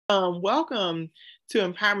Welcome to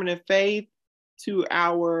Empowerment of Faith, to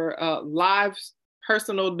our live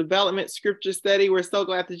personal development scripture study. We're so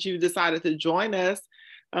glad that you decided to join us.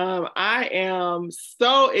 I am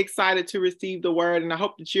so excited to receive the word, and I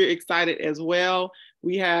hope that you're excited as well.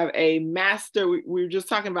 We have a master. We were just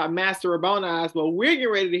talking about Master Rabboni, but we're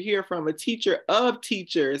getting ready to hear from a teacher of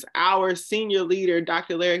teachers, our senior leader,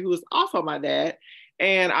 Dr. Larry, who is also my dad.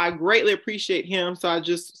 And I greatly appreciate him. So I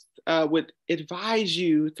just would advise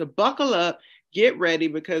you to buckle up, get ready,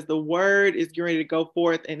 because the word is getting ready to go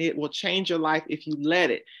forth and it will change your life if you let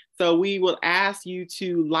it. So we will ask you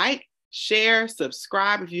to like, share,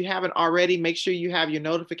 subscribe. If you haven't already, make sure you have your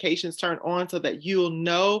notifications turned on so that you'll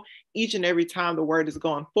know each and every time the word is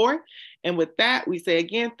going forth. And with that, we say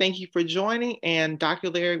again, thank you for joining, and Dr.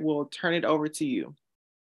 Larry will turn it over to you.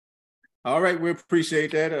 All right, we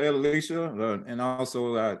appreciate that, Alicia, and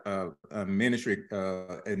also ministry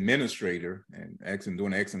administrator, and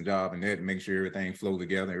doing an excellent job in that to make sure everything flow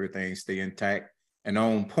together, everything stay intact and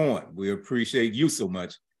on point. We appreciate you so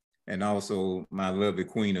much, and also my lovely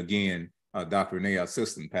queen again, Dr. Renee, our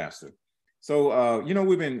assistant pastor. So,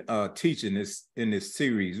 we've been teaching this in this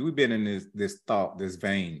series. We've been in this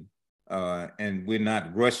vein, and we're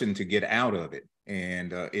not rushing to get out of it.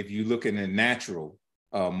 And if you look in the natural,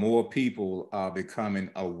 more people are becoming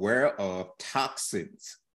aware of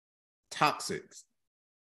toxins.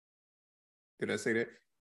 Did I say that?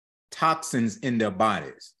 Toxins in their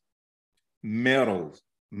bodies. Metals,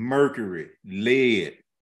 mercury, lead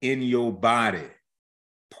in your body.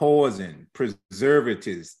 Poison,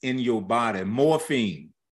 preservatives in your body. Morphine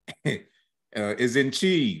is in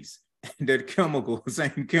cheese. That chemical,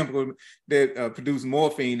 same chemical that produce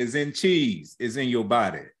morphine is in cheese, is in your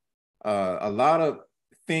body. A lot of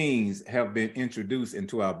things have been introduced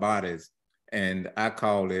into our bodies, and I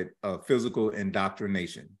call it physical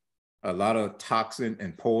indoctrination. A lot of toxin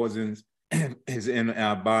and poisons is in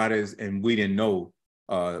our bodies, and we didn't know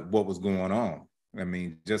what was going on. I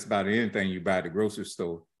mean, just about anything you buy at the grocery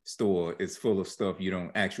store is full of stuff you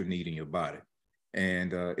don't actually need in your body.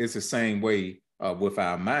 And it's the same way with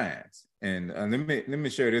our minds. And let me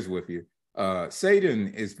share this with you.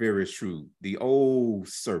 Satan is very shrewd, the old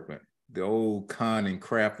serpent, the old con and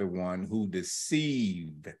crafty one who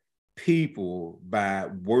deceived people by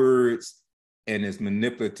words and his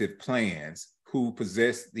manipulative plans, who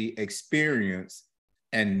possessed the experience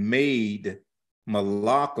and made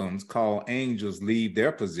Malachams, called angels, leave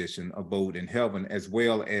their position, abode in heaven, as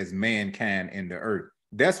well as mankind in the earth.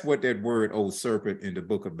 That's what that word old serpent in the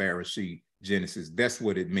book of Bereshit, Genesis, that's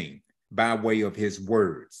what it means, by way of his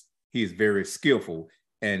words. He is very skillful,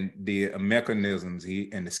 and the mechanisms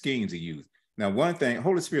and the schemes he used. Now, one thing,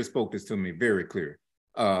 Holy Spirit spoke this to me very clear.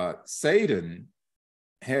 Satan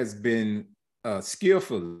has been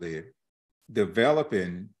skillfully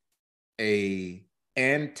developing the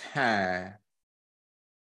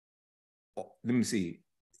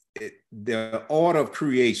order of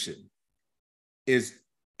creation is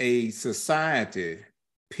a society,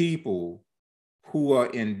 people who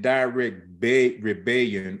are in direct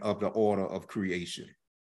rebellion of the order of creation.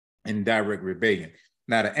 In direct rebellion.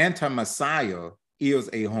 Now, the anti-Messiah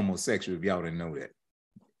is a homosexual, if y'all didn't know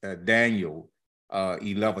that. Daniel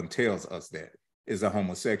 11 tells us that is a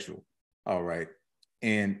homosexual. All right.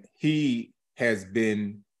 And he has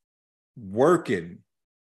been working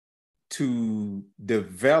to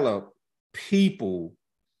develop people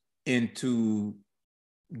into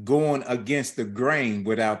going against the grain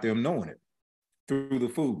without them knowing it through the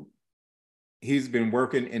food. He's been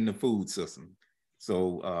working in the food system.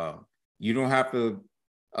 So you don't have to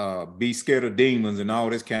be scared of demons and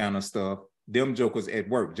all this kind of stuff. Them jokers at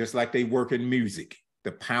work, just like they work in music.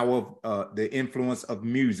 The power of the influence of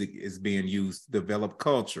music is being used to develop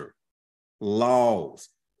culture. Laws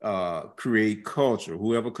create culture.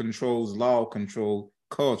 Whoever controls law controls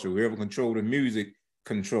culture. Whoever controls the music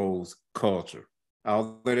controls culture.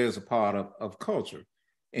 All that is a part of culture.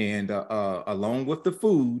 And along with the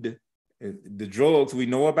food, the drugs, we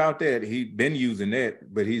know about that. He's been using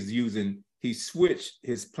that, but he switched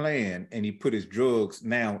his plan and he put his drugs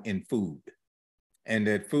now in food. And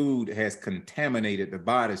that food has contaminated the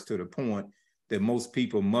bodies to the point that most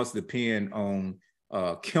people must depend on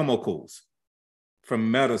chemicals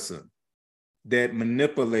from medicine that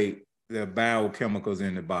manipulate the biochemicals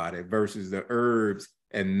in the body versus the herbs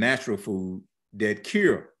and natural food that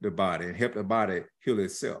cure the body and help the body heal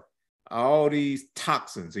itself. All these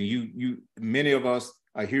toxins, and many of us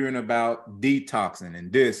are hearing about detoxing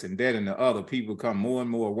and this and that and the other. People become more and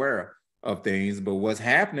more aware of things, but what's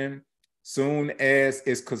happening, soon as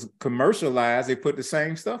it's commercialized, they put the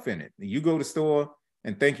same stuff in it. You go to the store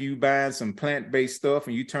and think you buying some plant-based stuff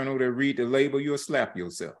and you turn over there and read the label, you'll slap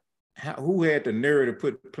yourself. Who had the nerve to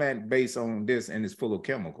put plant-based on this and it's full of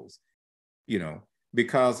chemicals? You know,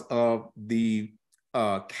 because of the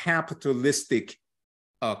capitalistic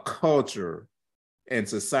culture and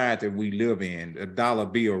society we live in. A dollar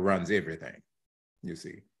bill runs everything, you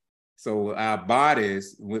see. So our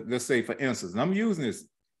bodies, let's say for instance, and I'm using this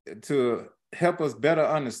to help us better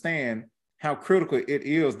understand how critical it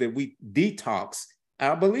is that we detox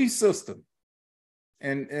our belief system.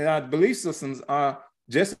 And our belief systems are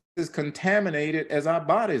just as contaminated as our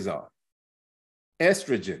bodies are.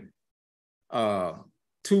 Estrogen,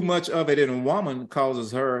 too much of it in a woman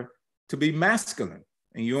causes her to be masculine.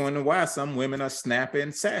 And you wonder why some women are snappy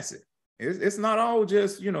and sassy. It's not all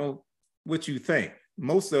just, you know, what you think.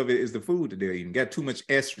 Most of it is the food that they're eating. Got too much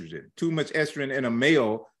estrogen. Too much estrogen in a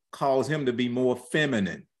male cause him to be more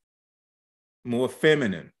feminine.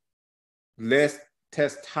 Less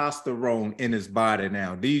testosterone in his body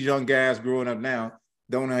now. These young guys growing up now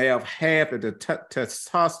don't have half of the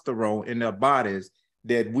testosterone in their bodies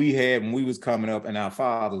that we had when we was coming up and our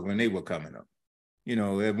fathers when they were coming up. You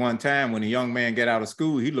know, at one time when a young man got out of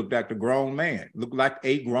school, he looked like a grown man, looked like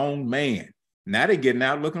a grown man. Now they're getting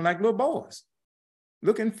out looking like little boys,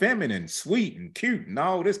 looking feminine, sweet and cute and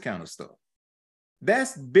all this kind of stuff.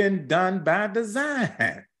 That's been done by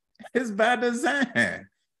design. It's by design.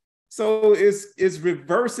 So it's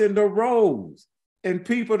reversing the roles, and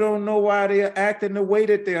people don't know why they're acting the way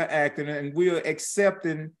that they're acting, and we're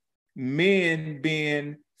accepting men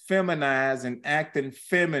being feminized and acting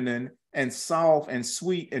feminine and soft and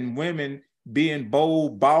sweet, and women being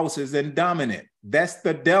bold bosses and dominant. That's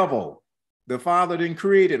the devil. The Father didn't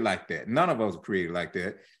create it like that. None of us are created like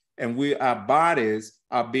that. And our bodies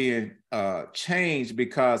are being changed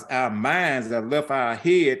because our minds have left our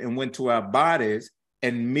head and went to our bodies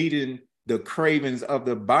and meeting the cravings of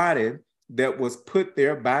the body that was put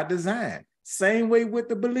there by design. Same way with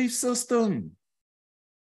the belief system.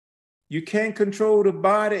 You can't control the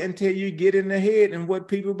body until you get in the head and what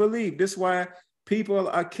people believe. That's why people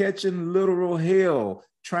are catching literal hell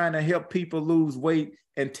trying to help people lose weight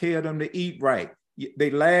and tell them to eat right.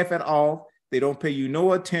 They laugh it off. They don't pay you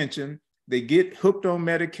no attention. They get hooked on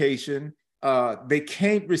medication. They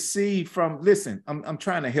can't receive from, listen, I'm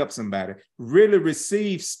trying to help somebody, really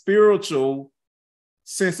receive spiritual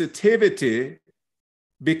sensitivity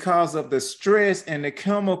because of the stress and the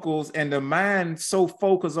chemicals and the mind so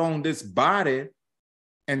focused on this body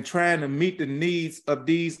and trying to meet the needs of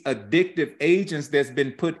these addictive agents that's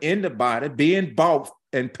been put in the body, being bought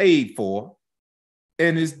and paid for.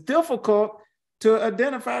 And it's difficult to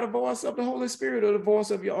identify the voice of the Holy Spirit or the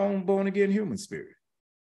voice of your own born again human spirit.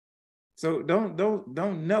 So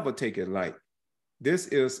don't never take it light. This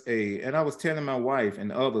is and I was telling my wife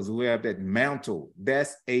and others who have that mantle,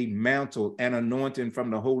 that's a mantle and anointing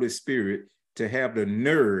from the Holy Spirit to have the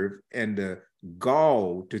nerve and the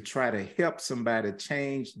gall to try to help somebody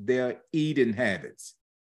change their eating habits.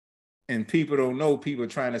 And people don't know, people are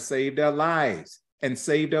trying to save their lives and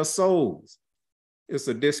save their souls. It's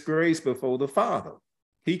a disgrace before the Father.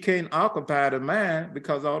 He can't occupy the mind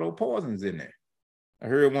because all those poisons in there. I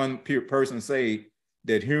heard one person say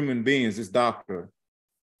that human beings, this doctor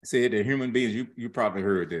said that human beings, you probably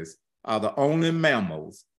heard this, are the only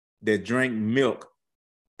mammals that drink milk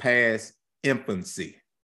past infancy.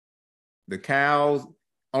 The cows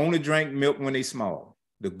only drink milk when they small.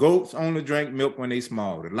 The goats only drink milk when they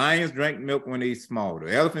small. The lions drink milk when they small.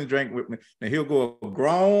 The elephants drink milk. Now he'll go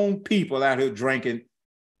grown people out here drinking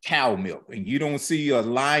cow milk, and you don't see a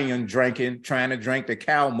lion trying to drink the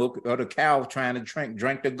cow milk, or the cow trying to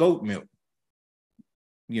drink the goat milk.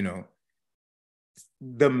 You know,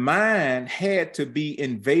 the mind had to be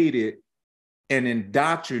invaded and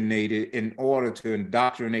indoctrinated in order to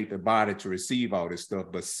indoctrinate the body to receive all this stuff.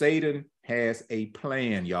 But Satan has a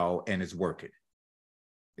plan, y'all, and it's working.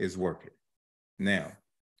 It's working. Now,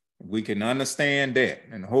 we can understand that,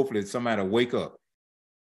 and hopefully somebody will wake up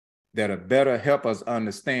that'll better help us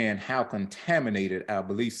understand how contaminated our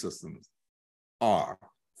belief systems are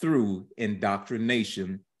through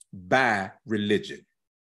indoctrination by religion.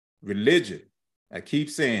 Religion, I keep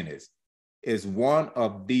saying this, is one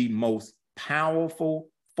of the most powerful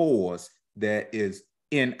force that is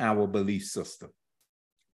in our belief system.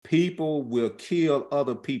 People will kill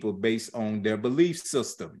other people based on their belief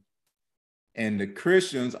system. And the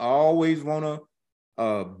Christians always want to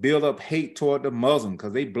build up hate toward the Muslim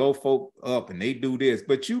because they blow folk up and they do this.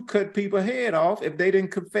 But you cut people's head off if they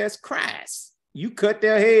didn't confess Christ. You cut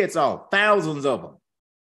their heads off, thousands of them.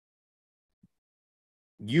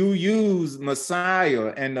 You use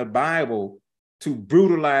Messiah and the Bible to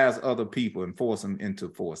brutalize other people and force them into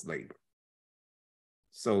forced labor.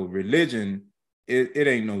 So religion, it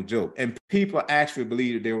ain't no joke. And people actually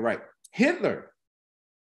believe that they were right. Hitler,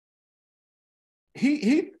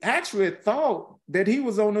 he actually thought that he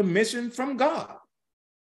was on a mission from God.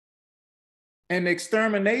 And the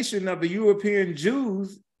extermination of the European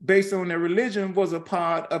Jews based on their religion was a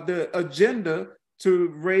part of the agenda to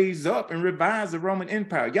raise up and revise the Roman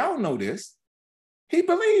Empire. Y'all know this. He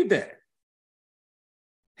believed that.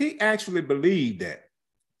 He actually believed that.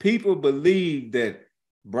 People believed that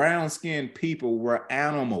brown-skinned people were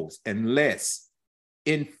animals and less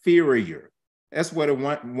inferior. That's where the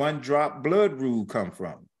one drop blood rule come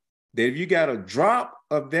from. That if you got a drop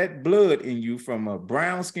of that blood in you from a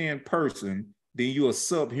brown-skinned person, then you're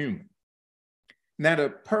subhuman. Now, the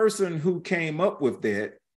person who came up with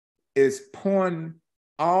that is pointing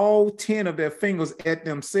all 10 of their fingers at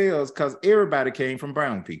themselves because everybody came from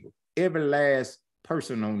brown people. Every last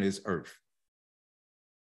person on this earth.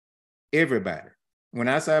 Everybody. When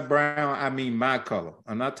I say brown, I mean my color.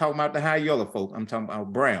 I'm not talking about the high yellow folk. I'm talking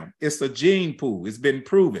about brown. It's a gene pool. It's been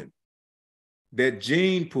proven that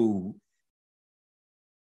gene pool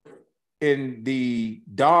in the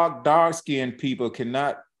dark-skinned people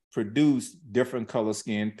cannot produce different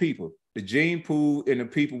color-skinned people. The gene pool in the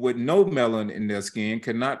people with no melanin in their skin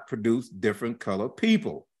cannot produce different color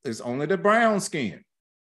people. It's only the brown skin.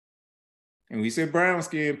 And we say brown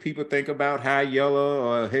skin, people think about high yellow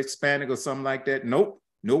or Hispanic or something like that. Nope,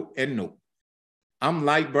 nope, and nope. I'm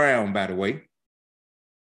light brown, by the way,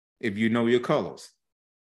 if you know your colors.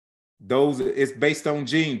 It's based on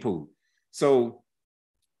gene pool. So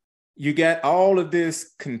you got all of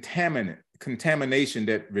this contamination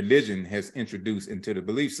that religion has introduced into the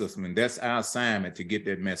belief system, and that's our assignment, to get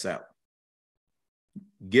that mess out.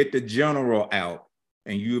 Get the general out,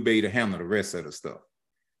 and you'll be able to handle the rest of the stuff.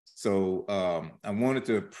 So I wanted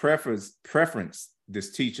to preference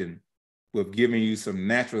this teaching with giving you some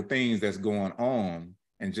natural things that's going on.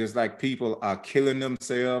 And just like people are killing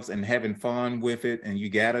themselves and having fun with it, and you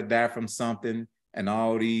gotta die from something, and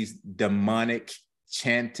all these demonic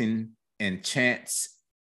chanting and chants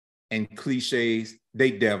and cliches,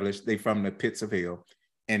 they devilish, they from the pits of hell,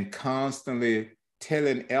 and constantly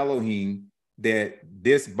telling Elohim that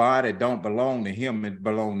this body don't belong to him, it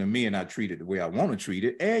belong to me, and I treat it the way I want to treat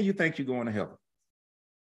it, and you think you're going to heaven.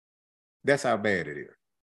 That's how bad it is.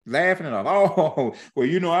 Laughing it off. Oh, well,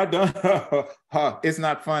 you know, I done. It's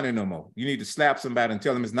not funny no more. You need to slap somebody and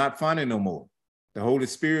tell them it's not funny no more. The Holy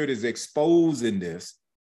Spirit is exposing this.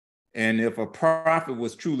 And if a prophet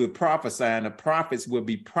was truly prophesying, the prophets will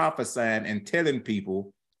be prophesying and telling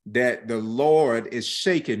people that the Lord is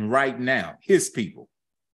shaking right now, his people.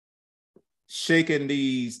 Shaking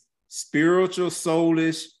these spiritual,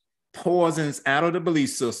 soulish poisons out of the belief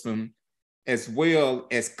system, as well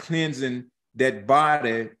as cleansing that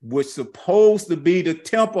body, which is supposed to be the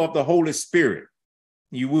temple of the Holy Spirit.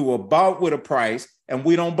 We were bought with a price, and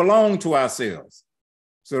we don't belong to ourselves.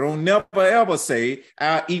 So don't never ever say,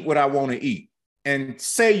 I'll eat what I want to eat, and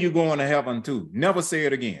say you're going to heaven too. Never say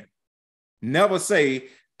it again. Never say,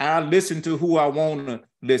 I'll listen to who I want to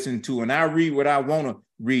listen to, and I read what I want to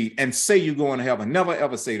read, and say you're going to heaven. Never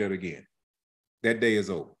ever say that again. That day is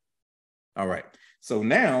over. All right. So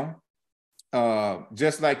now,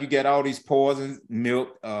 just like you get all these poisons,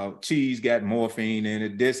 milk, cheese got morphine in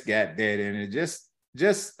it, this got that in it,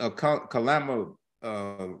 just a conglomeration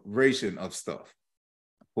of stuff.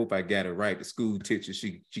 Hope I got it right. The school teacher,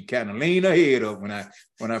 she kind of leaned her head up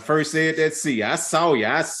when I first said that. See, I saw you.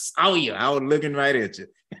 I was looking right at you.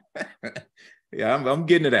 Yeah, I'm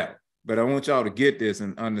getting it out. But I want y'all to get this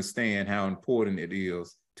and understand how important it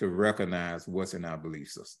is to recognize what's in our belief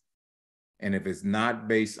system. And if it's not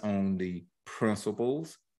based on the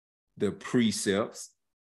principles, the precepts,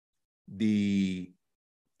 the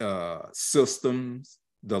systems,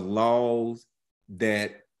 the laws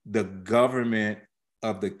that the government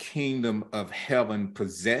of the kingdom of heaven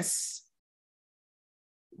possess,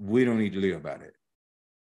 we don't need to live by it.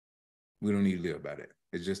 We don't need to live by it.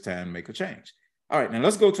 It's just time to make a change. All right, now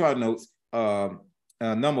let's go to our notes.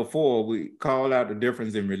 Number 4, we call out the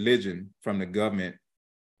difference in religion from the government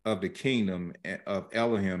of the kingdom of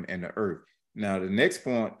Elohim and the earth. Now, the next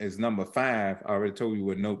point is number 5. I already told you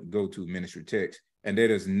what note to go to, ministry text. And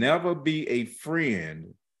that is, never be a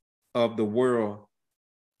friend of the world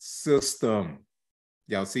system.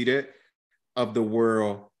 Y'all see that? Of the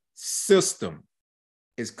world system.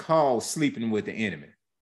 It's called sleeping with the enemy.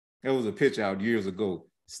 There was a picture out years ago,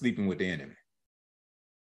 sleeping with the enemy.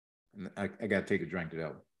 I got to take a drink to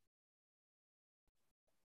that one.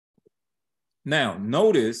 Now,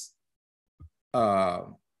 notice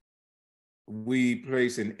we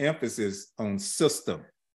place an emphasis on system,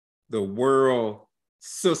 the world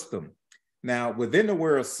system. Now, within the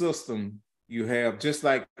world system, you have just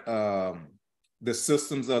like the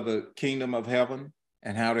systems of the kingdom of heaven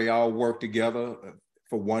and how they all work together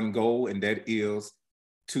for one goal, and that is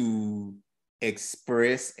to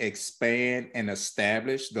express, expand, and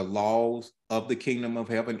establish the laws of the kingdom of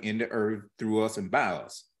heaven in the earth through us and by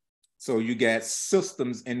us. So you got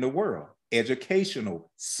systems in the world,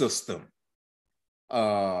 educational system,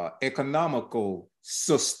 economical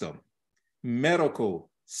system, medical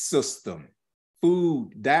system,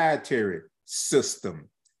 food, dietary system,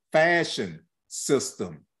 fashion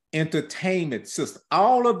system, entertainment system.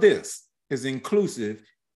 All of this is inclusive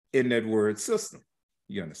in that word system.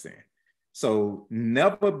 You understand? So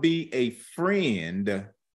never be a friend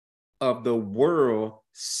of the world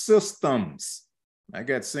systems. I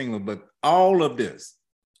got singular, but all of this.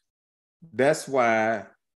 That's why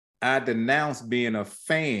I denounce being a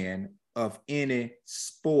fan of any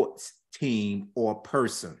sports team or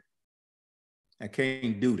person. I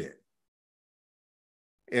can't do that.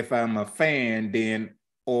 If I'm a fan, then,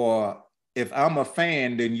 or if I'm a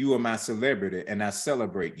fan, then you are my celebrity and I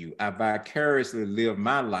celebrate you. I vicariously live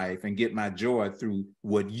my life and get my joy through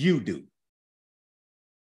what you do.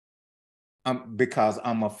 Because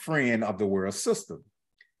I'm a friend of the world system.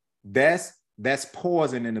 That's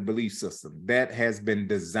poison in the belief system that has been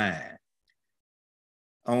designed.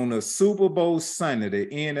 On a Super Bowl Sunday, the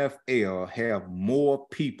NFL have more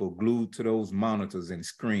people glued to those monitors and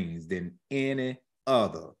screens than any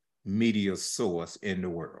other media source in the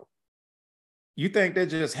world. You think that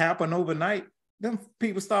just happened overnight? Them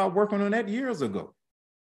people started working on that years ago.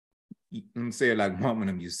 I'm saying like mom and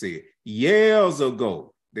them, you said, years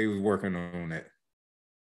ago, they was working on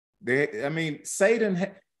that. Satan,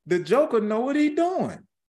 the Joker know what he doing.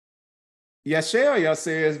 Yeshaya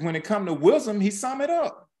says, when it come to wisdom, he sum it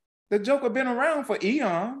up. The Joker been around for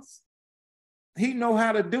eons. He know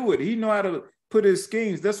how to do it. He know how to put his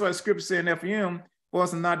schemes. That's why the scripture said in Ephraim, for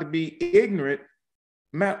us not to be ignorant.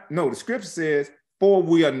 No, the scripture says, for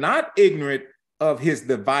we are not ignorant of his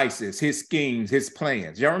devices, his schemes, his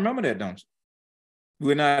plans. Y'all remember that, don't you?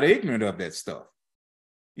 We're not ignorant of that stuff.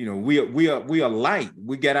 You know, we are light.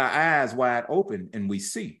 We get our eyes wide open and we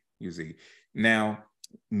see, you see. Now,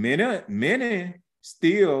 many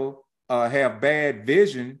still have bad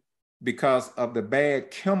vision because of the bad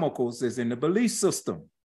chemicals that's in the belief system.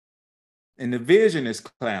 And the vision is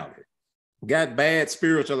clouded. Got bad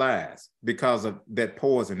spiritual eyes because of that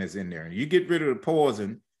poison is in there. You get rid of the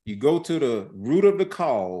poison, you go to the root of the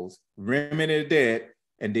cause, remedy that,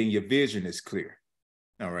 and then your vision is clear.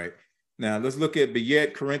 All right. Now let's look at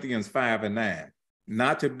Beyet Corinthians 5:9.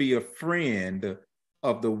 Not to be a friend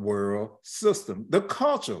of the world system. The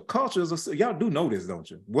culture is y'all do know this, don't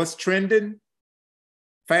you? What's trending?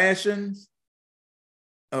 Fashions,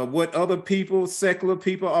 what other people, secular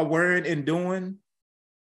people are wearing and doing.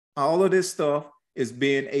 All of this stuff is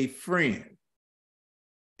being a friend.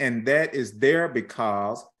 And that is there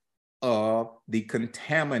because of the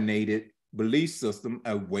contaminated belief system,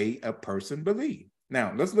 a way a person believes.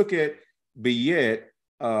 Now, let's look at Beyet,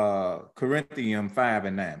 Corinthians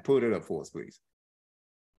 5:9. Put it up for us, please.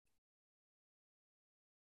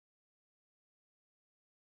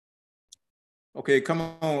 Okay, come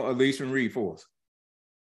on, Alicia, and read for us.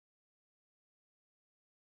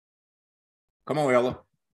 Come on, Ella.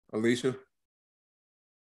 Alicia.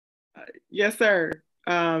 Yes, sir.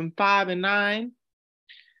 5 and 9.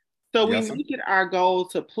 So we make it our goal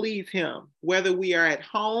to please him, whether we are at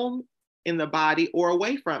home in the body or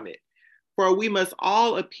away from it. For we must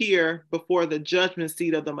all appear before the judgment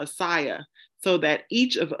seat of the Messiah, so that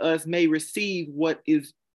each of us may receive what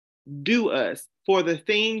is due us for the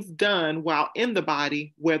things done while in the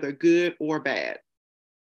body, whether good or bad.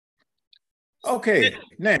 Okay,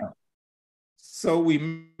 now, so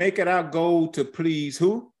we make it our goal to please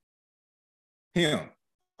who? Him,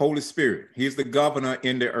 Holy Spirit. He's the governor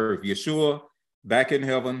in the earth. Yeshua back in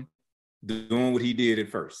heaven doing what he did at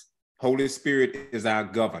first. Holy Spirit is our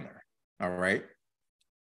governor, all right?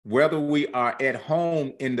 Whether we are at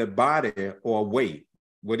home in the body or away,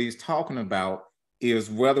 what he's talking about is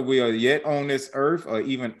whether we are yet on this earth or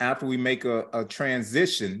even after we make a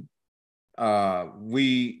transition, our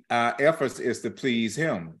efforts is to please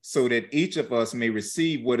him so that each of us may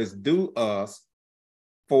receive what is due us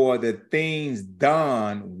for the things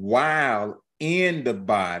done while in the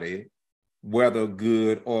body, whether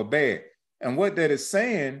good or bad. And what that is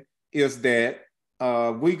saying is that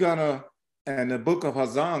we're gonna, and the book of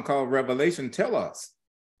Hazan called Revelation tell us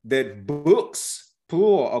that books,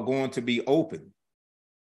 plural, are going to be open.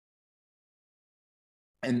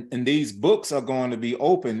 And these books are going to be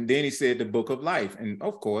open. Then he said the book of life. And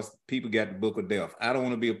of course, people got the book of death. I don't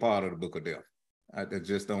want to be a part of the book of death. I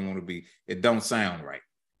just don't want to be. It don't sound right.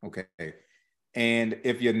 Okay. And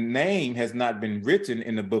if your name has not been written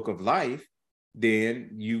in the book of life,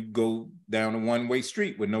 then you go down a one-way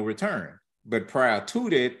street with no return. But prior to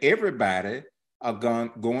that, everybody are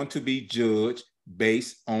going to be judged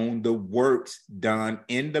based on the works done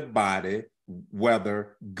in the body,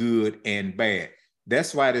 whether good and bad.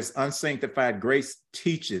 That's why this unsanctified grace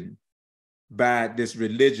teaching by this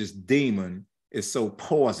religious demon is so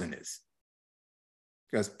poisonous.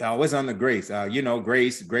 Because it's under grace,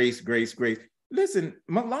 grace. Listen,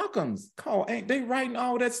 Malcolm's call, ain't they writing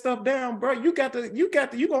all that stuff down, bro? You gonna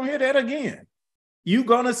hear that again. You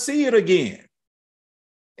gonna see it again.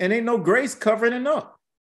 And ain't no grace covering it up.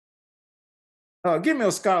 Give me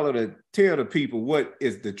a scholar to tell the people what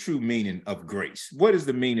is the true meaning of grace. What is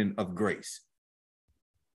the meaning of grace?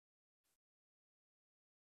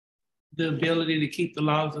 The ability to keep the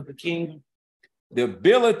laws of the kingdom. The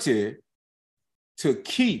ability to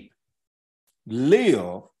keep,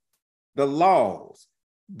 live the laws,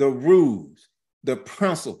 the rules, the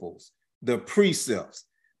principles, the precepts,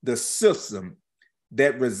 the system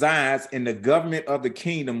that resides in the government of the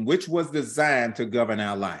kingdom, which was designed to govern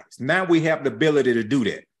our lives. Now we have the ability to do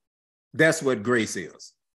that. That's what grace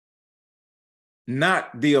is.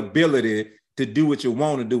 Not the ability to do what you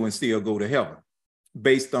want to do and still go to heaven,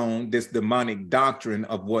 based on this demonic doctrine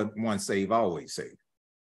of what once saved, always saved.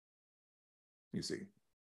 You see,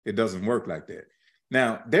 it doesn't work like that.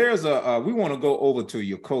 Now, there's we want to go over to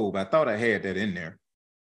Jacob. I thought I had that in there.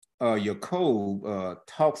 Jacob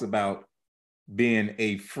talks about being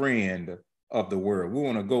a friend of the world. We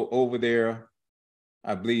want to go over there.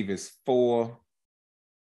 I believe it's 4.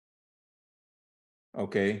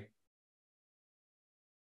 Okay.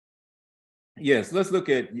 Yes, let's look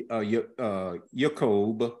at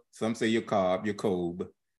Jacob. Some say Jacob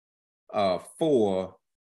 4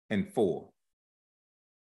 and 4.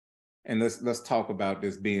 And let's talk about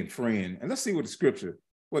this being friend. And let's see what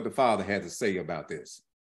the Father had to say about this.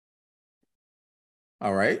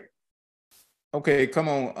 All right. Okay, come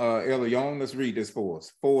on, Elion, let's read this for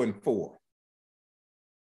us. 4 and 4.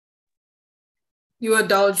 You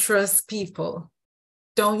adulterous people,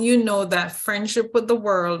 don't you know that friendship with the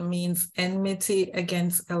world means enmity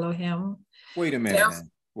against Elohim? Wait a minute, man.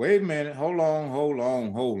 Wait a minute. Hold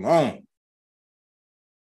on.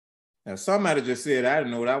 Now, somebody just said, I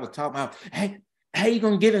didn't know what I was talking about. Hey, how you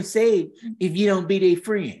going to get them saved if you don't be their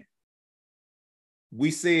friend? We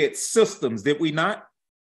said systems, did we not?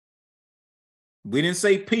 We didn't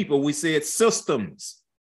say people, we said systems.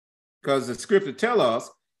 Because the scripture tell us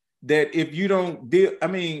that if you don't deal,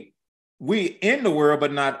 we in the world,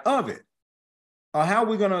 but not of it. Or how are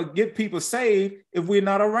we going to get people saved if we're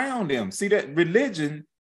not around them? See, that religion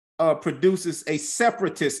produces a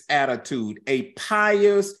separatist attitude, a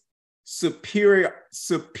pious, superior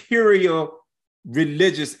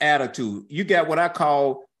religious attitude. You got what I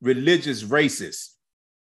call religious racists.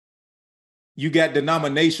 You got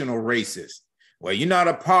denominational racists. Well, you're not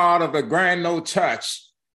a part of the Grand Old Church,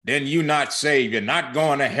 then you're not saved. You're not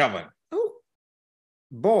going to heaven. Oh,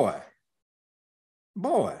 boy.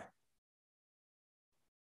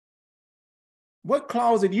 What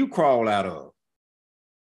closet you crawl out of?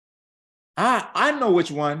 I know which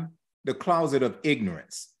one, the closet of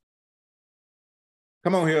ignorance.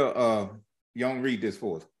 Come on here, Young, read this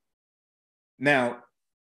for us. Now,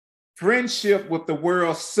 friendship with the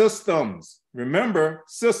world systems. Remember,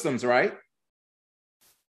 systems, right?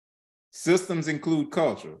 Systems include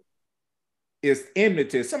culture. It's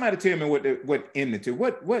enmity. Somebody tell me what enmity,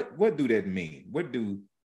 what do that mean? What do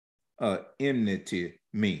enmity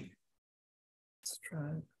mean?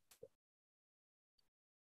 Strive.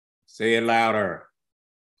 Say it louder.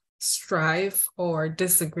 Strife or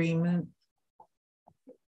disagreement.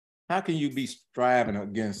 How can you be striving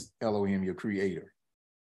against Elohim, your creator?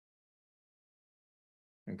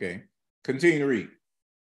 Okay, continue to read.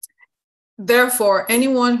 Therefore,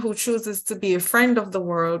 anyone who chooses to be a friend of the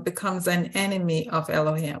world becomes an enemy of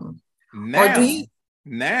Elohim.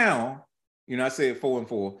 Now, I said 4 and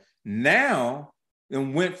 4. Now, it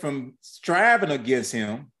went from striving against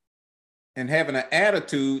him and having an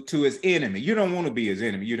attitude to his enemy. You don't want to be his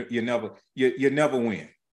enemy. You never win.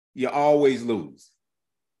 You always lose.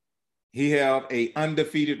 He have a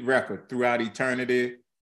undefeated record throughout eternity.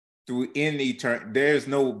 There's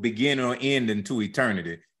no beginning or ending to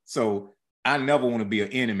eternity. So I never want to be an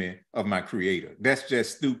enemy of my creator. That's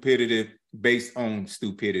just stupidity based on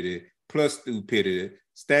stupidity plus stupidity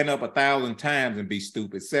Stand up 1,000 times and be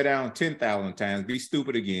stupid. Sit down 10,000 times, be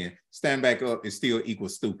stupid again. Stand back up, it still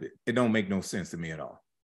equals stupid. It don't make no sense to me at all.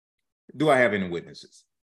 Do I have any witnesses?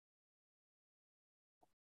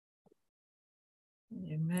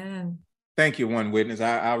 Amen. Thank you, one witness.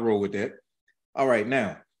 I'll roll with that. All right,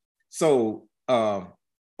 now, so,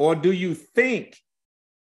 or do you think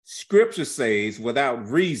Scripture says without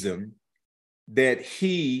reason that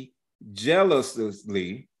he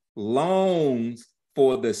jealously longs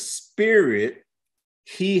for the Spirit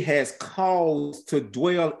he has caused to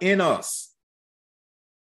dwell in us,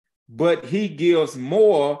 but he gives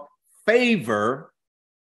more favor?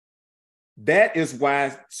 That is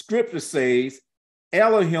why Scripture says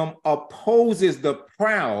Elohim opposes the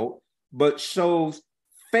proud, but shows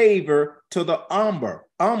favor to the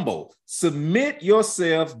humble. Submit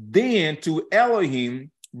yourselves then to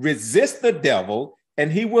Elohim, resist the devil,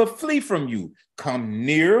 and he will flee from you. Come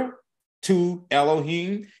near to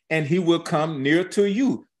Elohim, and he will come near to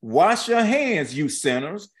you. Wash your hands, you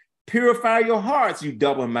sinners. Purify your hearts, you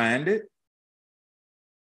double-minded.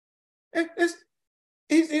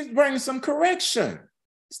 He's bringing some correction.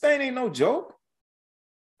 This thing ain't no joke.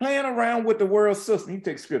 Playing around with the world system. You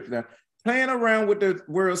take Scripture down. Playing around with the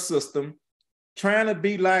world system, trying to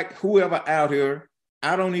be like whoever out here.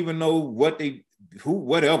 I don't even know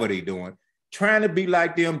whatever they doing. Trying to be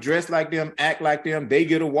like them, dress like them, act like them. They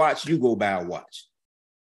get a watch, you go buy a watch.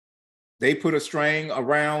 They put a string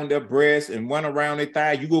around their breast and one around their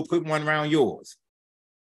thigh, you go put one around yours.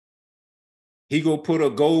 He go put a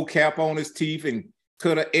gold cap on his teeth and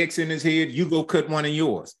cut an X in his head, you go cut one in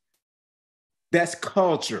yours. That's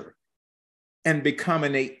culture and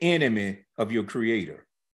becoming an enemy of your creator.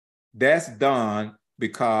 That's done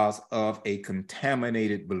because of a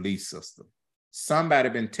contaminated belief system. Somebody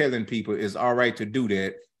been telling people it's all right to do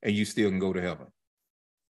that and you still can go to heaven.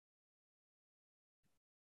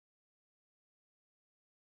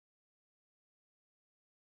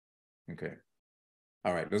 Okay.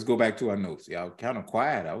 All right, let's go back to our notes. Y'all kind of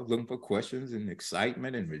quiet. I was looking for questions and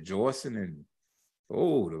excitement and rejoicing and,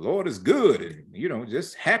 oh, the Lord is good. And,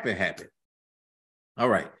 just happy. All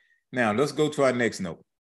right, now let's go to our next note.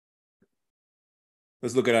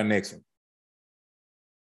 Let's look at our next one.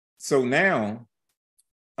 So now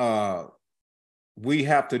we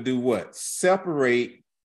have to do what? Separate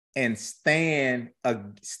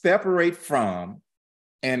from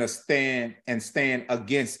and stand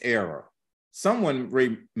against error.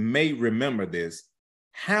 Someone may remember this.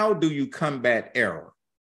 How do you combat error?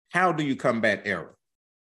 How do you combat error?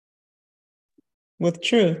 With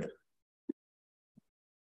truth.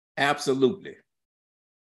 Absolutely.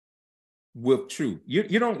 With truth.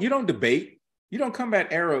 You don't debate. You don't combat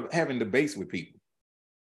error having debates with people,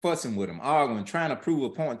 fussing with them, arguing, trying to prove a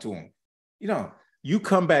point to them. You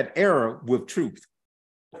combat error with truth.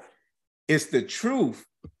 It's the truth.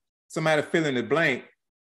 Somebody fill in the blank.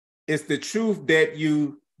 It's the truth that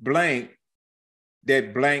you blank,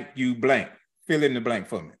 that blank you blank. Fill in the blank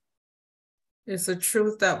for me. It's a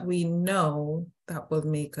truth that we know that will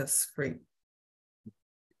make us free.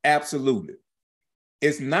 Absolutely.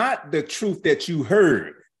 It's not the truth that you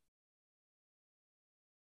heard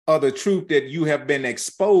or the truth that you have been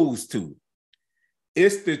exposed to.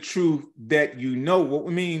 It's the truth that you know. What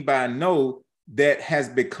we mean by know, that has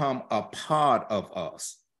become a part of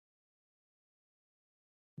us.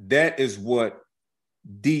 That is what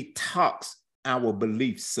detox our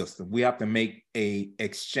belief system. We have to make an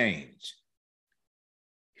exchange.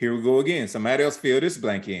 Here we go again. Somebody else fill this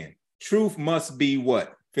blank in. Truth must be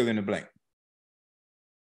what? Fill in the blank.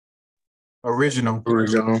 Original.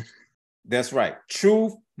 That's right.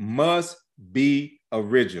 Truth must be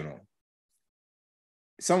original.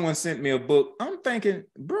 Someone sent me a book. I'm thinking,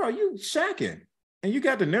 bro, you shacking. And you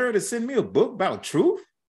got the nerve to send me a book about truth?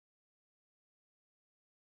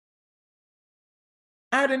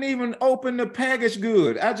 I didn't even open the package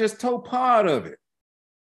good. I just tore part of it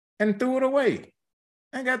and threw it away.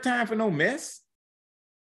 I ain't got time for no mess.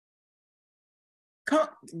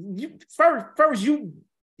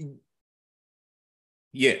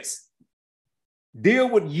 Yes. Deal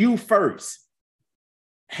with you first.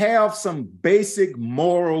 Have some basic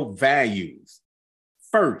moral values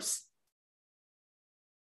first.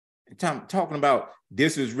 Talking about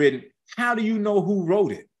this is written. How do you know who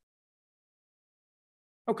wrote it?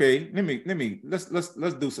 Okay, let's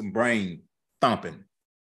do some brain thumping.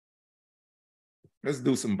 Let's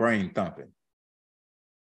do some brain thumping.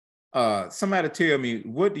 Somebody tell me,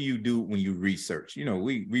 what do you do when you research?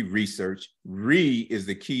 We research. Is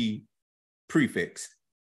the key prefix.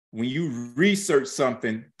 When you research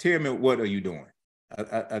something, tell me, what are you doing?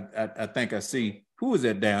 I think I see, who is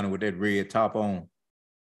that down with that red top on?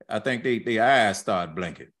 I think their eyes started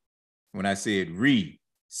blinking when I said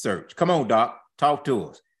research. Come on, Doc, talk to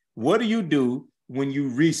us. What do you do when you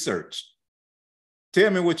research?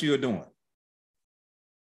 Tell me what you're doing.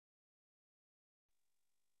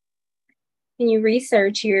 When you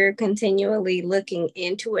research, you're continually looking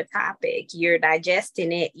into a topic, you're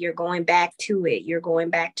digesting it, you're going back to it, you're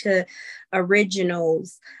going back to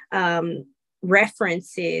originals,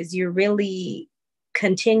 references, you're really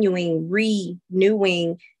continuing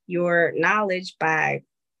renewing your knowledge by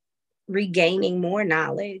regaining more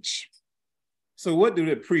knowledge. So what do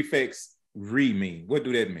the prefix re mean? What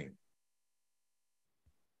do that mean?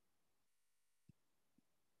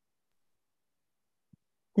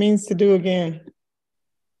 Means to do again.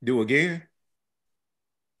 Do again?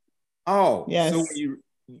 Oh, yes. So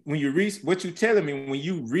when you what you telling me, when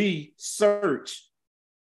you research,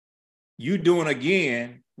 you doing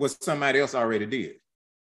again what somebody else already did.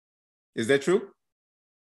 Is that true?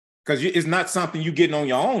 Because it's not something you getting on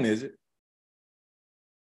your own, is it?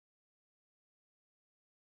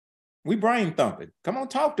 We brain thumping. Come on,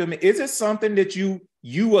 talk to me. Is it something that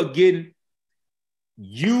you are getting?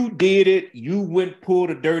 You did it. You went, pulled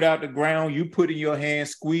the dirt out the ground. You put it in your hand,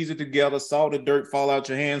 squeeze it together, saw the dirt fall out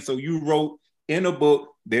your hand. So you wrote in a book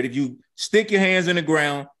that if you stick your hands in the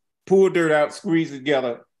ground, pull dirt out, squeeze it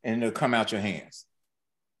together, and it'll come out your hands.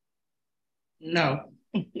 No.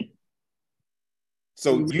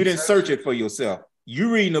 So you didn't search it for yourself.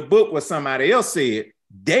 You reading a book what somebody else said.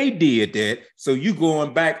 They did that. So you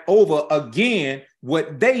going back over again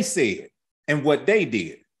what they said and what they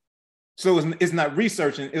did. So it's not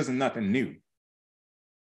researching, it's nothing new.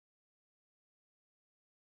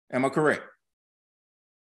 Am I correct?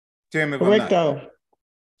 Tell me if I'm not. Correcto.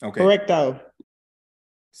 Okay. Correcto.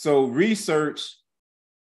 So research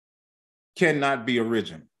cannot be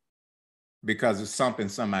original because it's something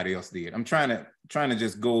somebody else did. I'm trying to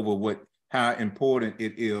just go over how important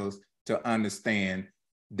it is to understand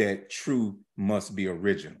that truth must be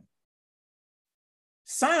original.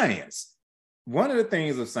 Science. One of the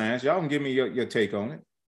things of science, y'all can give me your take on it.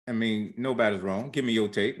 I mean, nobody's wrong. Give me your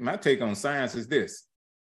take. My take on science is this.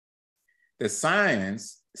 The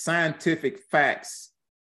scientific facts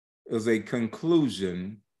is a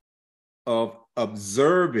conclusion of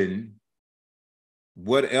observing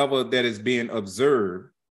whatever that is being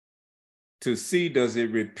observed to see, does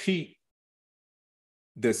it repeat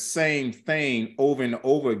the same thing over and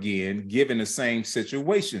over again, given the same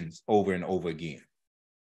situations over and over again.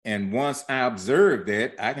 And once I observe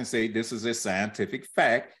that, I can say this is a scientific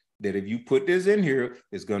fact that if you put this in here,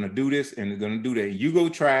 it's going to do this and it's going to do that. You go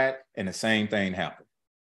try it and the same thing happens.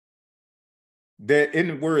 That in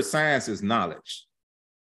the word science is knowledge.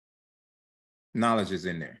 Knowledge is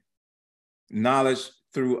in there. Knowledge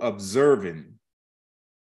through observing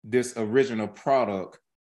this original product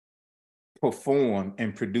perform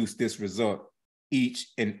and produce this result each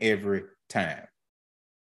and every time.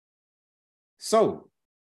 So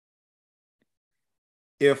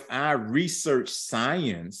if I research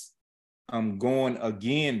science, I'm going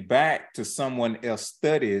again back to someone else's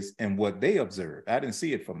studies and what they observed. I didn't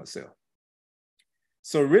see it for myself.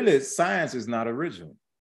 So really, science is not original.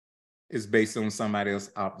 It's based on somebody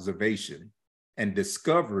else's observation and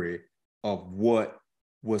discovery of what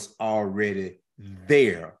was already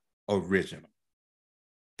there original,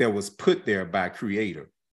 that was put there by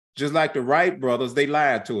Creator. Just like the Wright brothers, they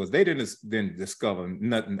lied to us. They didn't discover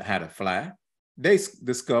nothing how to fly. They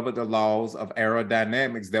discovered the laws of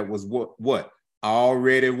aerodynamics that was what?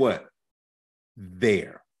 Already what?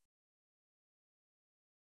 There.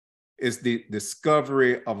 It's the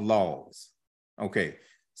discovery of laws. Okay,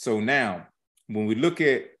 so now when we look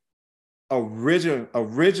at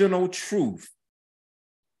original truth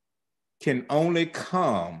can only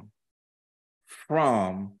come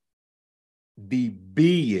from the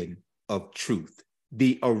being of truth,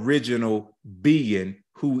 the original being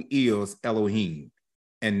who is Elohim,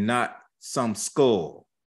 and not some skull.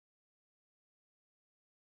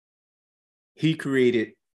 He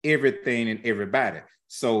created everything and everybody.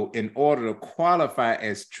 So in order to qualify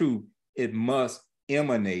as true, it must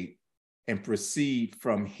emanate and proceed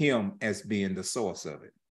from him as being the source of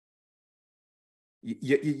it.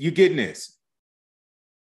 You getting this?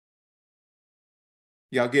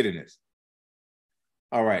 Y'all getting this?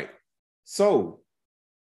 All right. So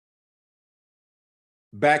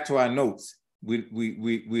back to our notes.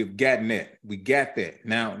 We've gotten that. We got that.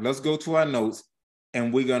 Now let's go to our notes,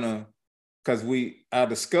 and we're gonna, because our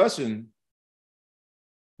discussion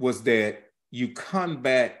was that you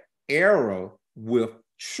combat error with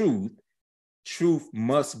truth. Truth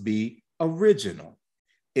must be original.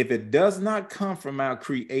 If it does not come from our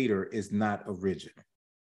Creator, it's not original.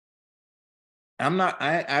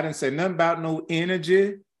 I didn't say nothing about no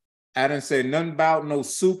energy. I didn't say nothing about no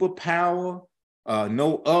superpower,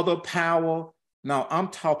 no other power. No, I'm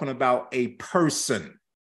talking about a person.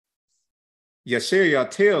 Yeshua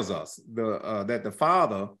tells us that the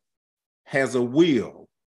Father has a will.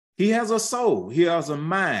 He has a soul. He has a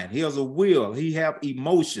mind. He has a will. He has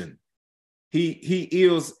emotion. He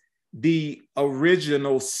is the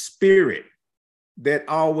original spirit that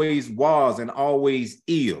always was and always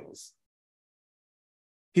is.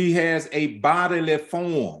 He has a bodily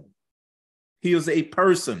form. He is a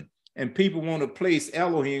person. And people want to place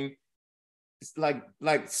Elohim, it's like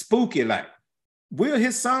spooky, like. We're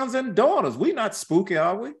his sons and daughters. We're not spooky,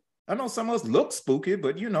 are we? I know some of us look spooky,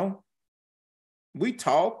 but you know, we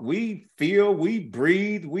talk, we feel, we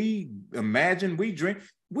breathe, we imagine, we drink.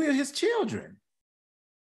 We're his children.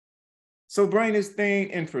 So bring this thing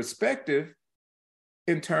in perspective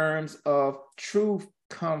in terms of truth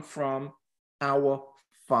come from our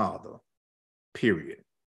Father, period.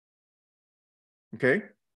 Okay?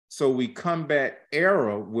 So we combat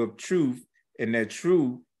error with truth, and that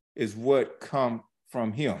truth is what come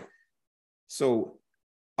from him. So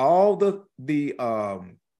all the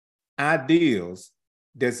ideals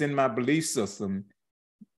that's in my belief system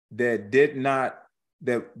that did not,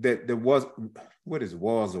 that was, what is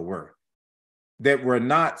was or were, that were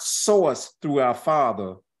not sourced through our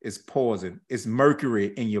Father is poison. It's mercury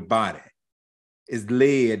in your body. It's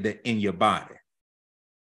lead in your body.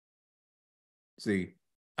 See,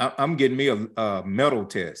 I'm getting me a metal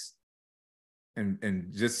test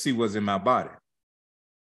and just see what's in my body.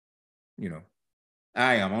 You know,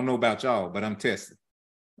 I don't know about y'all, but I'm testing.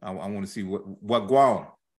 I want to see what going.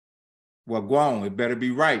 What going, it better be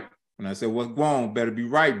right. When I say what's going, better be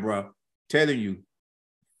right, bro. Telling you.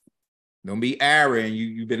 Don't be airy and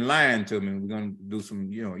you've been lying to me. We're going to do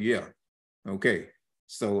some, yeah. Okay.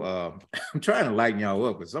 So I'm trying to lighten y'all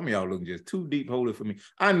up, but some of y'all looking just too deep holy for me.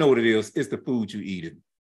 I know what it is. It's the food you eating.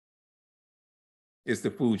 It's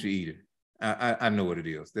the food you eating. I know what it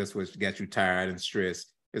is. That's what got you tired and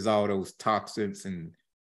stressed. It's all those toxins and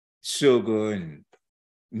sugar and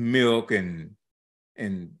milk and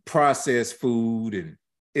processed food, and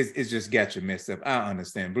it's just got you messed up. I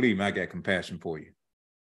understand. Believe me, I got compassion for you.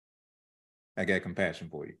 I got compassion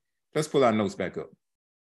for you. Let's pull our notes back up.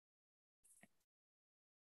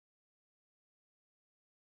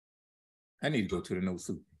 I need to go to the notes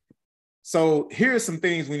too. So here's some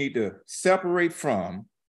things we need to separate from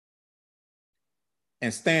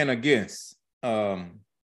and stand against.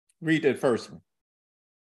 Read that first one.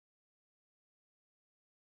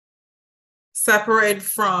 Separate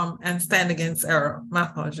from and stand against error. My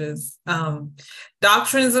apologies.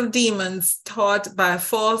 Doctrines of demons taught by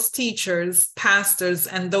false teachers, pastors,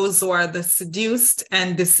 and those who are the seduced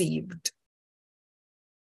and deceived.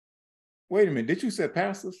 Wait a minute. Did you say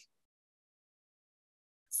pastors?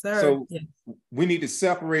 Sir, so yes. We need to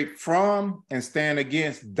separate from and stand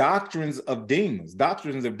against doctrines of demons.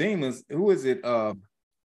 Doctrines of demons. Who is it?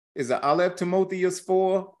 Is it Aleph Timotheus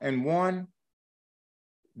 4:1?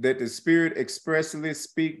 That the Spirit expressly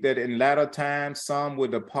speak that in latter times some will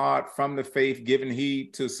depart from the faith, giving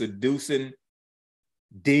heed to seducing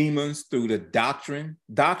demons through the doctrine.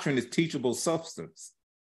 Doctrine is teachable substance.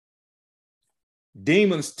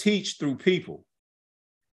 Demons teach through people.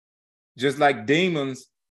 Just like demons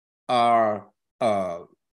are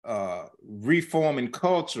reforming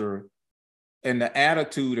culture and the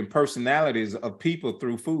attitude and personalities of people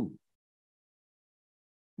through food.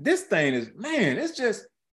 This thing is, man, it's just,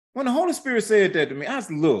 when the Holy Spirit said that to me, I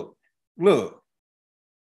said, look.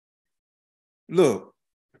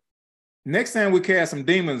 Next time we cast some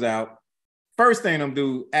demons out, first thing I'm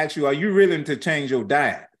do, ask you, are you willing to change your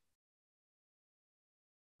diet?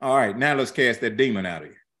 All right, now let's cast that demon out of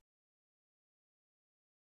you.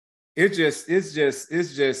 It's just,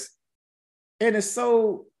 and it's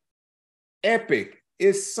so epic.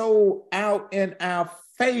 It's so out in our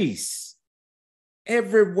face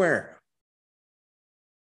everywhere.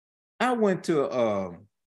 I went to,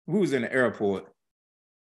 we was in the airport,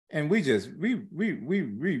 and we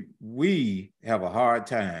have a hard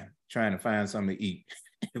time trying to find something to eat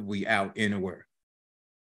if we out anywhere.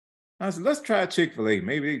 I said, let's try Chick-fil-A.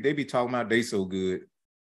 Maybe they be talking about they so good.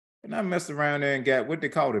 And I messed around there and got what they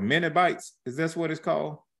call the mini bites. Is that what it's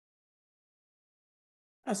called?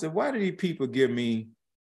 I said, why do these people give me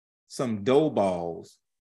some dough balls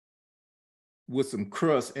with some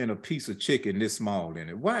crust and a piece of chicken this small in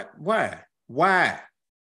it? Why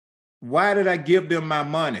did I give them my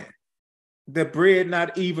money? The bread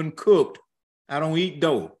not even cooked. I don't eat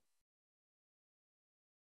dough.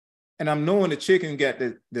 And I'm knowing the chicken got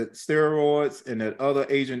the steroids and that other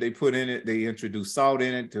agent they put in it. They introduce salt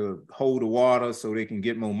in it to hold the water so they can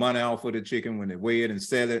get more money off of the chicken when they weigh it and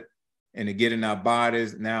sell it. And they get in our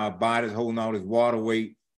bodies. Now our bodies holding all this water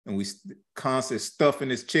weight, and we constantly stuffing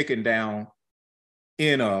this chicken down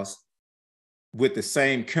in us with the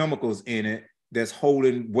same chemicals in it that's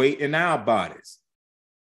holding weight in our bodies.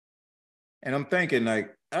 And I'm thinking, like,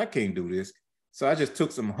 I can't do this. So I just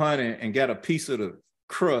took some honey and got a piece of the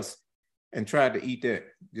crust and tried to eat that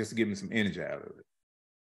just to give me some energy out of it.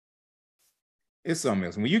 It's something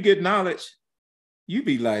else. When you get knowledge, you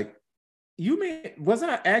be like, you mean, was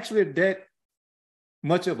I actually that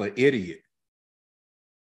much of an idiot?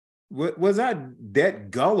 Was I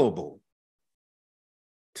that gullible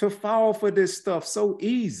to fall for this stuff so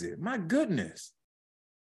easy? My goodness.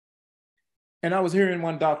 And I was hearing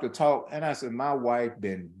one doctor talk, and I said, my wife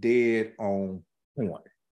been dead on point,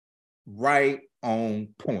 right on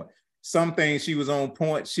point. Some things she was on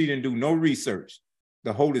point. She didn't do no research.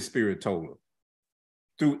 The Holy Spirit told her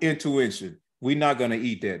through intuition, we're not going to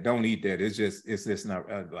eat that. Don't eat that. It's just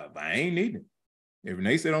not, I ain't eating it. If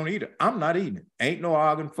Renee said don't eat it, I'm not eating it. Ain't no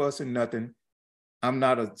arguing, fussing, nothing. I'm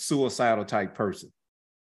not a suicidal type person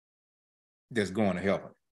that's going to help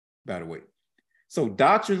her, by the way. So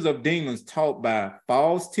doctrines of demons taught by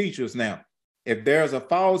false teachers. Now, if there's a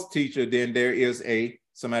false teacher, then there is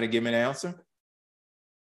somebody give me an answer.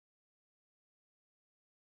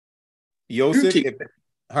 Yosef,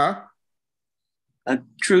 a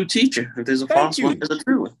true teacher. If there's a false one, there's a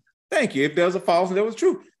true one. Thank you. If there's a false one, there was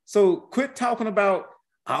true. So quit talking about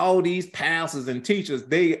all these pastors and teachers.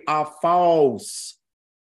 They are false.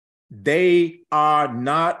 They are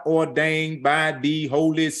not ordained by the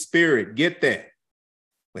Holy Spirit. Get that.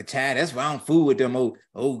 But Chad, that's why I'm fool with them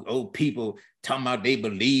old people talking about they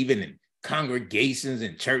believe in congregations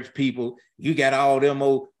and church people. You got all them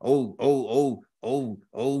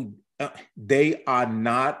they are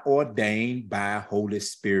not ordained by Holy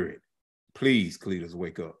Spirit. Please, Cletus,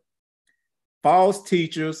 wake up. False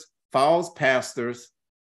teachers, false pastors.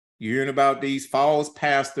 You're hearing about these false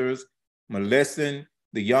pastors molesting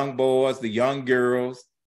the young boys, the young girls,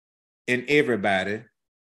 and everybody,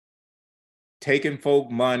 taking folk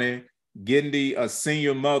money, getting the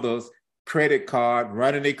senior mother's credit card,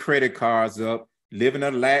 running their credit cards up, living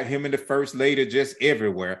a life, him and the first lady just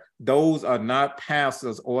everywhere. Those are not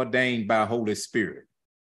pastors ordained by Holy Spirit.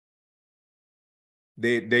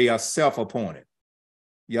 They are self-appointed.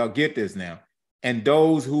 Y'all get this now. And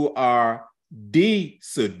those who are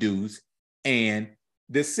seduced and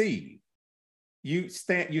deceived. You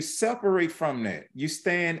separate from that. You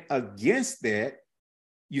stand against that.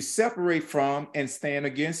 You separate from and stand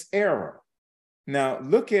against error. Now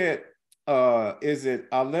look at, is it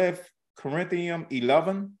Aleph Corinthians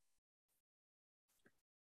 11?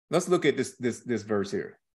 Let's look at this verse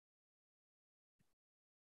here.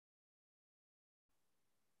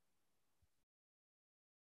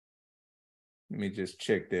 Let me just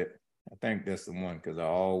check that. I think that's the one because I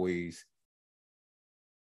always.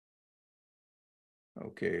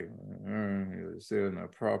 Okay, it's in a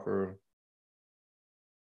proper.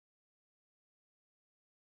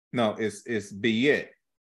 No, it's Biyet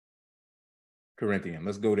Corinthians.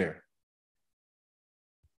 Let's go there.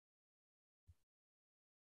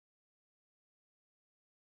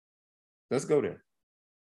 Let's go there.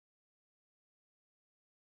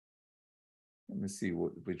 Let me see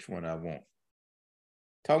which one I want.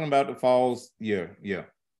 Talking about the falls, yeah.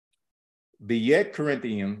 Biyet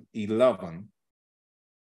Corinthians 11.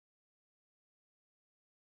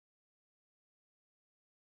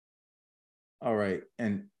 All right,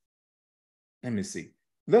 and let me see.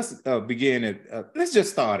 Let's begin at, let's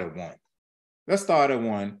just start at 1. Let's start at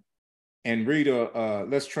 1 and read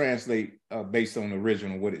let's translate based on the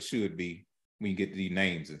original what it should be when you get these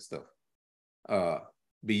names and stuff.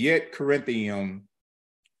 Biyet Corinthians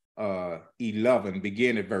 11,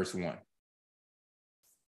 begin at verse 1.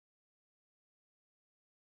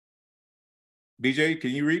 BJ,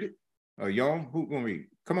 can you read it? Yon, who gonna read?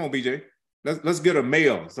 Come on, BJ. Let's get a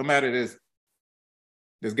male, somebody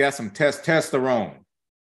that's got some testosterone,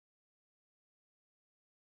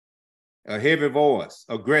 a heavy voice,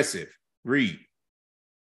 aggressive. Read.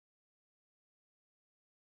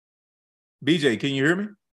 BJ, can you hear me?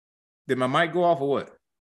 Did my mic go off or what?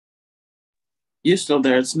 You're still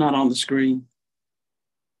there. It's not on the screen.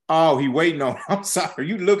 Oh, he waiting on. I'm sorry.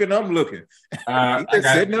 You looking? I'm looking. He's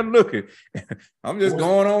just sitting there looking. I'm just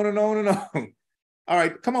going on and on and on. All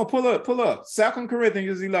right, come on, pull up. 2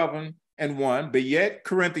 Corinthians 11 and 1. Biyet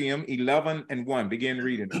Corinthians 11 and 1. Begin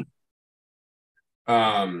reading.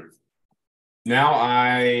 Now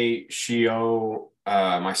I, Shio,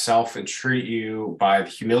 myself, entreat you by the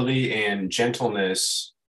humility and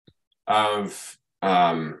gentleness of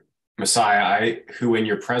Messiah, I, who in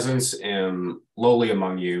your presence am lowly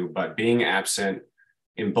among you, but being absent,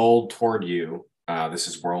 am bold toward you. This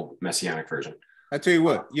is World Messianic Version. I tell you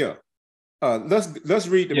what, yeah. Let's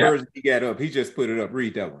read the version he got up. He just put it up.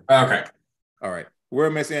 Read that one. Okay. All right.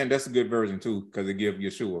 World Messianic, that's a good version too, because it gives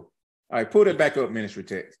Yeshua. All right, pull it back up, ministry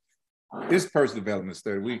text. This personal development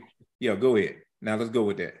study. Go ahead. Now let's go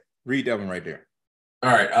with that. Read that one right there.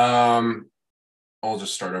 All right. I'll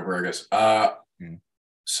just start over, I guess.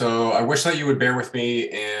 So I wish that you would bear with me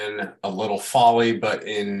in a little folly, but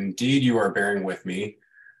indeed you are bearing with me.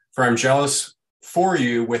 For I'm jealous for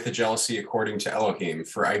you with a jealousy according to Elohim.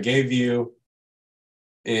 For I gave you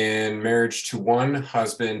in marriage to one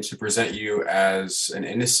husband to present you as an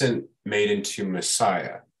innocent maiden to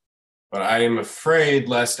Messiah. But I am afraid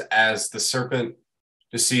lest as the serpent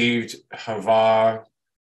deceived Havah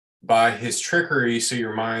by his trickery, so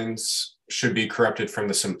your minds should be corrupted from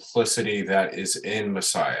the simplicity that is in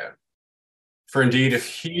Messiah. For indeed, if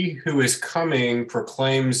he who is coming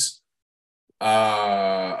proclaims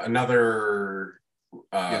another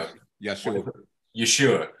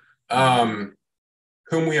Yeshua,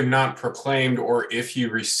 whom we have not proclaimed, or if you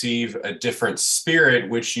receive a different spirit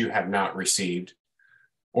which you have not received,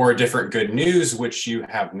 or a different good news which you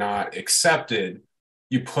have not accepted,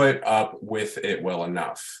 you put up with it well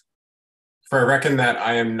enough. For I reckon that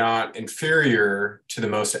I am not inferior to the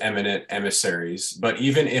most eminent emissaries, but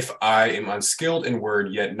even if I am unskilled in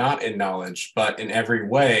word, yet not in knowledge, but in every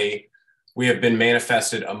way we have been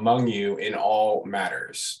manifested among you in all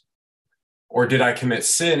matters. Or did I commit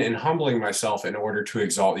sin in humbling myself in order to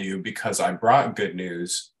exalt you because I brought good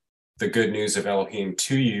news, the good news of Elohim,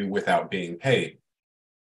 to you without being paid?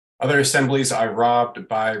 Other assemblies I robbed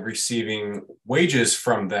by receiving wages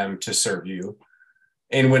from them to serve you.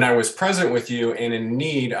 And when I was present with you and in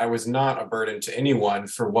need, I was not a burden to anyone,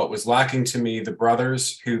 for what was lacking to me, the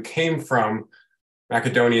brothers who came from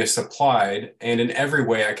Macedonia supplied, and in every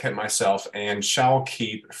way I kept myself and shall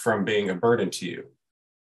keep from being a burden to you.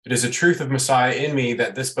 It is a truth of Messiah in me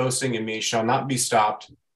that this boasting in me shall not be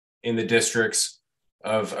stopped in the districts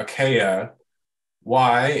of Achaia.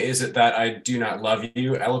 Why is it that I do not love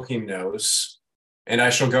you? Elohim knows. And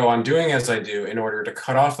I shall go on doing as I do in order to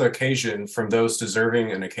cut off the occasion from those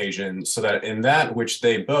deserving an occasion, so that in that which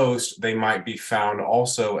they boast, they might be found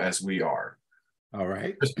also as we are. All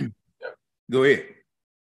right. Go ahead.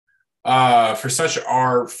 For such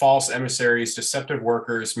are false emissaries, deceptive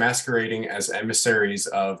workers, masquerading as emissaries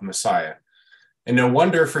of Messiah. And no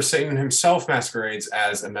wonder, for Satan himself masquerades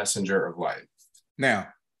as a messenger of light.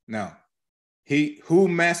 Now, he who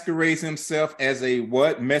masquerades himself as a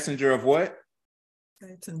what? Messenger of what?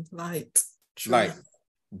 Light. Light.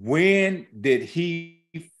 When did he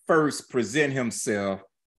first present himself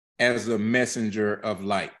as a messenger of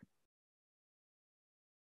light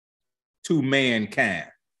to mankind?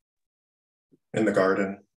 In the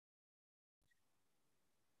garden.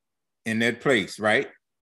 In that place, right?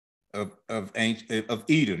 Of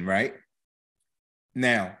Eden, right?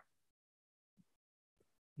 Now,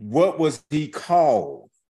 what was he called?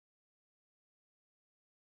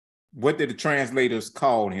 What did the translators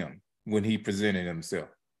call him when he presented himself?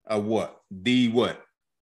 A what? The what?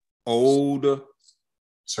 Old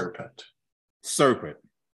serpent. Serpent.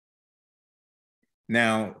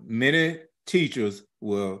 Now, many teachers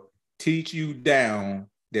will teach you down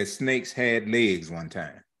that snakes had legs one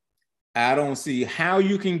time. I don't see how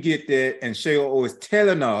you can get that. And Sheol is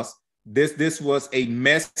telling us this was a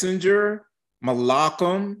messenger,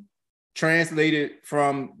 malachim, translated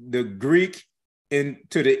from the Greek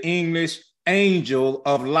into the English, angel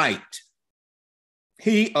of light.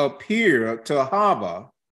 He appeared to Hava,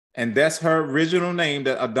 and that's her original name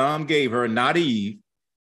that Adam gave her, not Eve,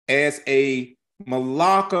 as a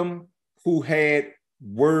malachim who had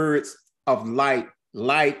words of light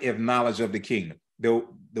if knowledge of the kingdom.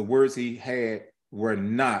 The words he had were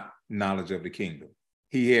not knowledge of the kingdom.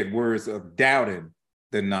 He had words of doubting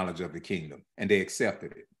the knowledge of the kingdom, and they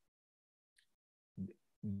accepted it.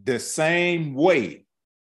 The same way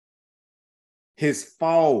his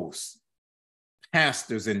false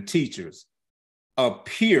pastors and teachers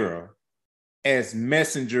appear as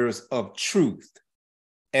messengers of truth,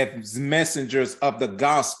 as messengers of the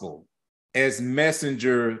gospel, as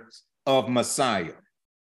messengers of Messiah.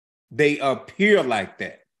 They appear like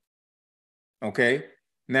that. Okay?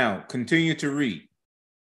 Now, continue to read.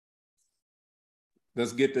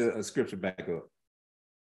 Let's get the scripture back up.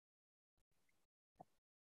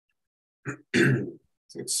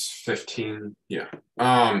 It's 15. Yeah.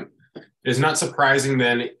 It is not surprising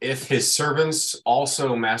then if his servants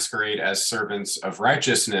also masquerade as servants of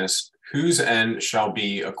righteousness, whose end shall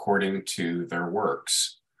be according to their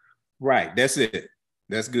works. Right, that's it.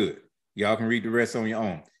 That's good. Y'all can read the rest on your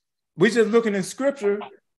own. We're just looking in scripture.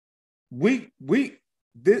 We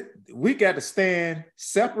got to stand,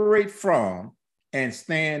 separate from, and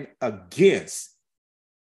stand against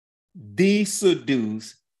the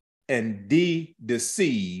seduced and the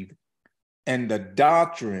deceived and the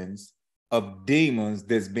doctrines of demons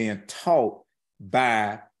that's being taught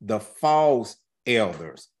by the false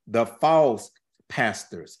elders, the false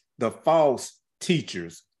pastors, the false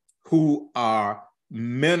teachers who are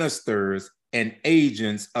ministers and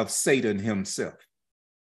agents of Satan himself.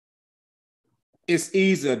 It's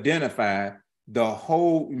easy to identify the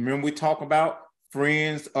whole, remember we talk about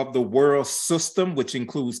friends of the world system, which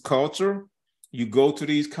includes culture. You go to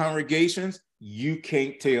these congregations, you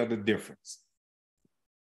can't tell the difference.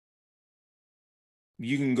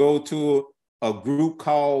 You can go to a group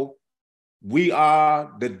called We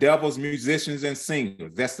Are the Devil's Musicians and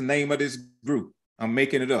Singers. That's the name of this group. I'm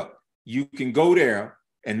making it up. You can go there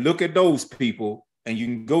and look at those people, and you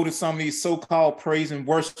can go to some of these so-called praise and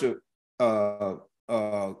worship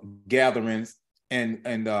gatherings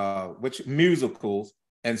and which musicals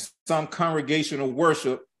and some congregational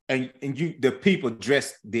worship, and the people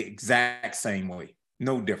dress the exact same way.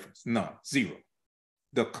 No difference. None. Zero.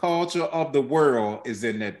 The culture of the world is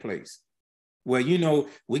in that place. Well, you know,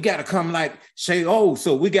 we got to come like say, oh,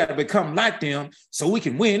 so we got to become like them so we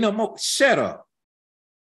can win them more. Shut up.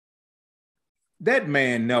 That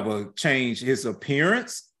man never changed his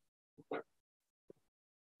appearance.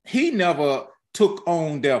 He never took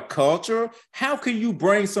on their culture. How can you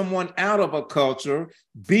bring someone out of a culture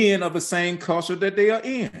being of the same culture that they are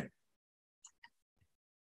in?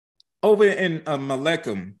 Over in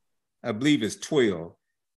Malachim, I believe it's 12,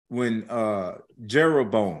 when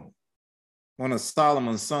Jeroboam, one of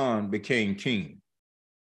Solomon's sons, became king.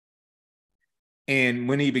 And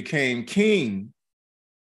when he became king,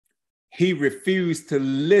 he refused to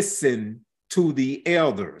listen to the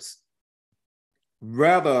elders.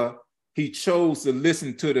 Rather, he chose to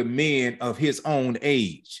listen to the men of his own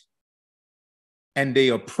age. And they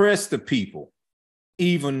oppressed the people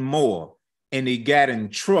even more. And he got in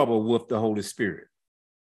trouble with the Holy Spirit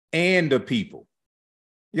and the people.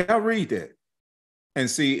 Y'all read that. And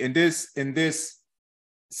see, in this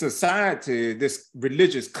society, this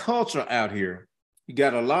religious culture out here, you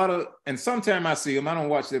got a lot of, and sometimes I see them, I don't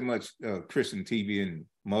watch that much Christian TV and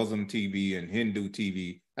Muslim TV and Hindu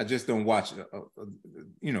TV. I just don't watch,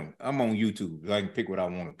 you know, I'm on YouTube, so I can pick what I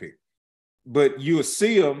want to pick. But you'll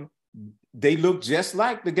see them, they look just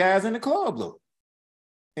like the guys in the club look.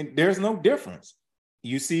 And there's no difference.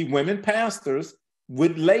 You see women pastors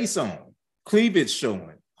with lace on, cleavage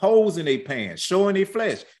showing, holes in their pants, showing their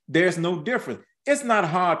flesh. There's no difference. It's not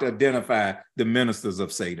hard to identify the ministers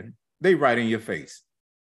of Satan. They right in your face.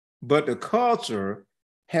 But the culture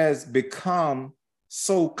has become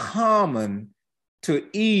so common to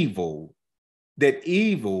evil that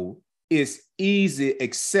evil is easily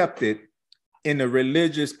accepted in the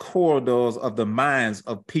religious corridors of the minds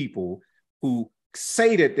of people who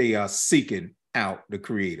say that they are seeking out the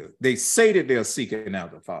Creator. They say that they're seeking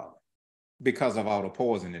out the Father because of all the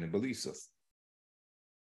poison in the belief system.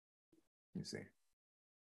 You see?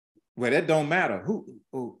 Well, that don't matter.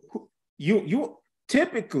 You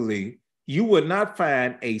typically, you would not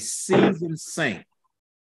find a seasoned saint,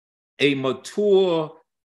 a mature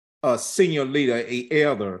senior leader, a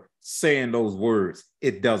elder saying those words.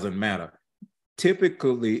 It doesn't matter.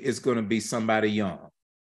 Typically, it's going to be somebody young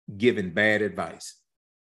giving bad advice.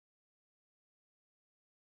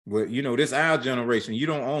 Well, you know, this our generation, you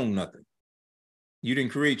don't own nothing. You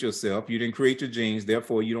didn't create yourself. You didn't create your genes.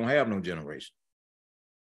 Therefore, you don't have no generation.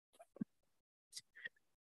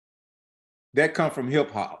 That come from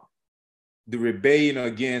hip hop, the rebellion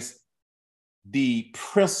against the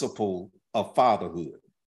principle of fatherhood.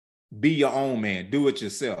 Be your own man. Do it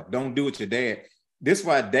yourself. Don't do it your dad. This is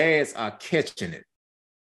why dads are catching it,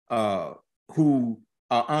 who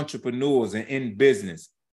are entrepreneurs and in business.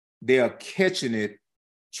 They are catching it,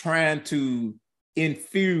 trying to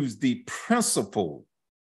infuse the principle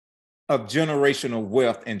of generational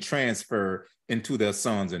wealth and transfer into their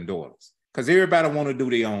sons and daughters. Because everybody want to do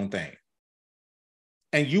their own thing.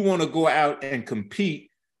 And you want to go out and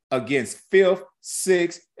compete against fifth,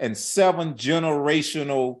 sixth, and seventh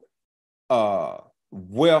generational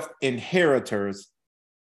wealth inheritors,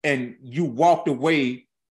 and you walked away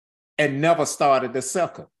and never started the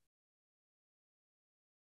second.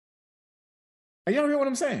 Are y'all hear what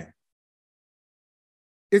I'm saying?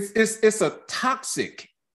 It's a toxic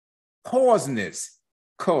poisonous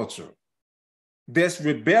culture that's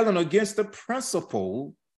rebelling against the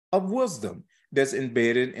principle of wisdom that's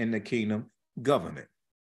embedded in the kingdom government.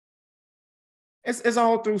 It's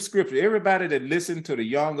all through scripture. Everybody that listened to the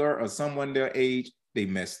younger or someone their age, they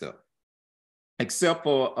messed up. Except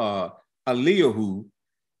for Eliyahu.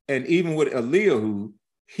 And even with Eliyahu,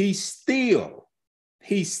 he still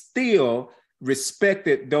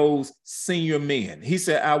respected those senior men. He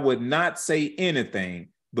said, I would not say anything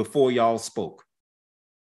before y'all spoke.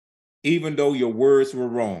 Even though your words were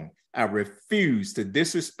wrong, I refuse to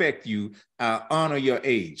disrespect you. I honor your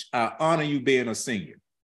age. I honor you being a senior.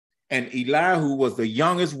 And Eliyahu was the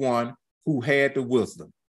youngest one who had the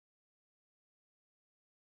wisdom.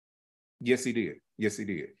 Yes, he did. Yes, he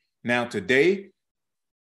did. Now today,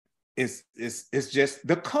 it's just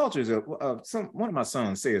the cultures of one of my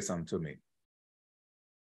sons said something to me.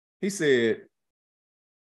 He said,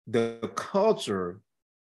 the culture,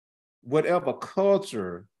 whatever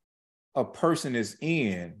culture a person is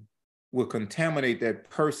in, will contaminate that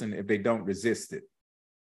person if they don't resist it.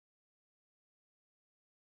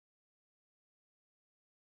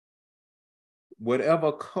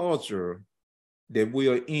 Whatever culture that we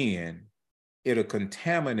are in, it'll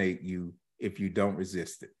contaminate you if you don't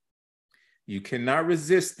resist it. You cannot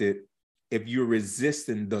resist it if you're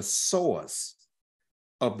resisting the source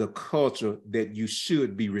of the culture that you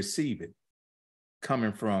should be receiving,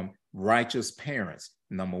 coming from righteous parents,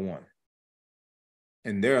 number one.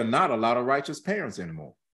 And there are not a lot of righteous parents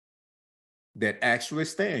anymore that actually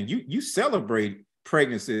stand. You celebrate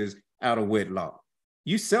pregnancies out of wedlock.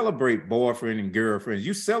 You celebrate boyfriend and girlfriends.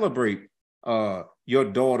 You celebrate your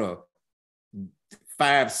daughter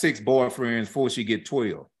 5, 6 boyfriends before she get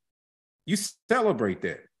 12. You celebrate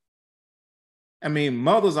that. I mean,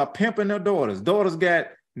 mothers are pimping their daughters. Daughters got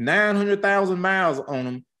 900,000 miles on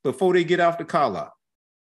them before they get off the car lot.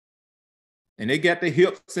 And they got the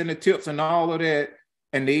hips and the tips and all of that,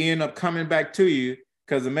 and they end up coming back to you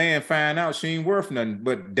because the man find out she ain't worth nothing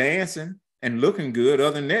but dancing and looking good.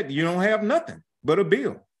 Other than that, you don't have nothing but a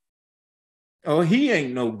bill. Oh, he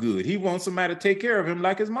ain't no good. He wants somebody to take care of him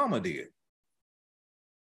like his mama did.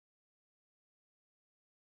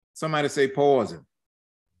 Somebody say poison.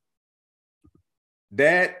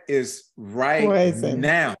 That is right poison.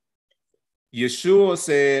 Now. Yeshua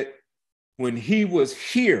said when he was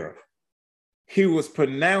here, he was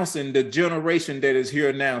pronouncing the generation that is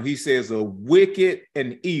here now. He says a wicked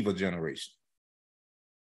and evil generation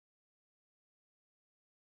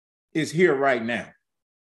is here right now.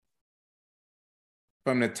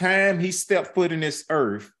 From the time he stepped foot in this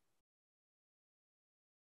earth,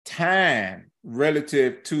 time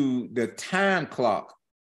relative to the time clock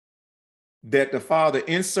that the Father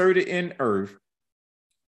inserted in earth,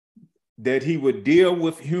 that he would deal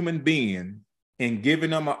with human beings and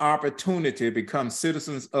giving them an opportunity to become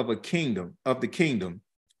citizens of the kingdom,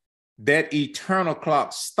 that eternal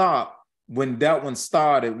clock stopped when that one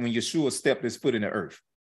started, when Yeshua stepped his foot in the earth.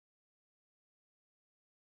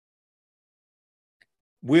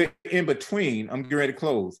 We're in between, I'm getting ready to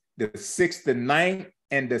close, the 6th, the 9th,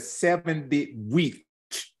 and the 70th week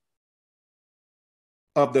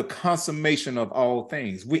of the consummation of all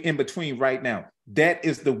things. We're in between right now. That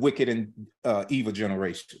is the wicked and evil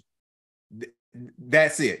generation.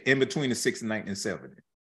 That's it, in between the 6th, 9th, and 70th.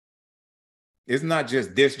 It's not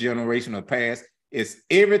just this generation or past, it's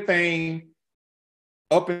everything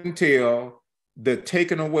up until the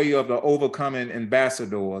taking away of the overcoming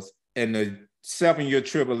ambassadors and the 7-year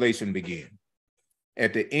tribulation begin.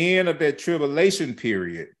 At the end of that tribulation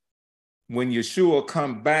period, when Yeshua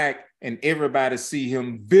come back and everybody see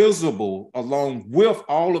him visible along with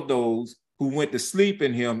all of those who went to sleep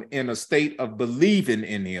in him in a state of believing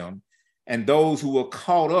in him, and those who were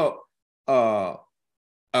caught up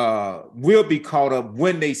will be caught up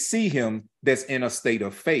when they see him that's in a state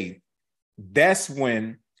of faith. That's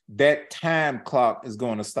when that time clock is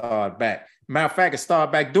going to start back. Matter of fact, it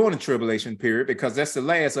started back during the tribulation period because that's the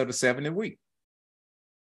last of the 70th week.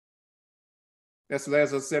 That's the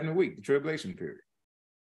last of the 70th week, the tribulation period.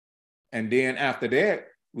 And then after that,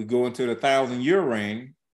 we go into the 1,000-year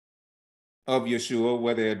reign of Yeshua,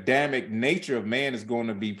 where the Adamic nature of man is going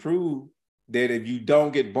to be proved, that if you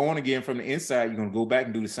don't get born again from the inside, you're going to go back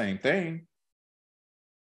and do the same thing.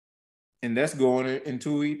 And that's going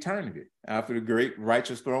into eternity after the great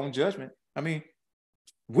righteous throne judgment. I mean,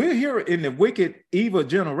 we're here in the wicked, evil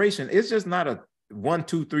generation. It's just not a 1,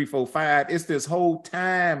 2, 3, 4, 5. It's this whole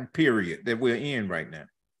time period that we're in right now.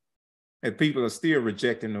 And people are still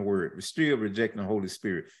rejecting the word, we're still rejecting the Holy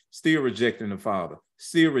Spirit, still rejecting the Father,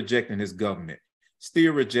 still rejecting his government,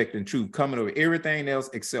 still rejecting truth, coming over everything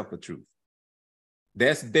else except for truth.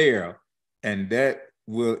 That's there, and that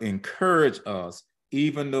will encourage us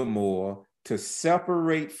even the more to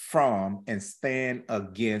separate from and stand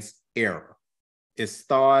against error. It's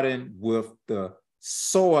starting with the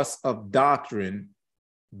source of doctrine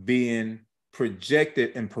being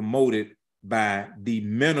projected and promoted by the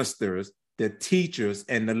ministers, the teachers,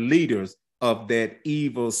 and the leaders of that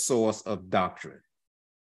evil source of doctrine.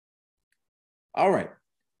 All right.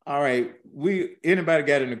 Anybody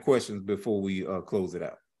got any questions before we close it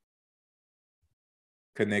out?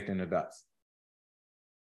 Connecting the dots.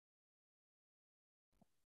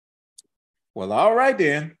 Well, all right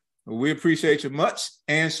then. We appreciate you much,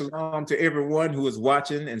 and shalom to everyone who is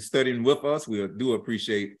watching and studying with us. We do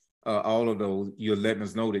appreciate all of those. You're letting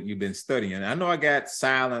us know that you've been studying. I know I got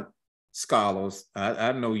silent scholars.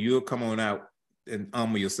 I know you'll come on out and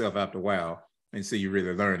humble yourself after a while and see you're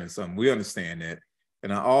really learning something. We understand that.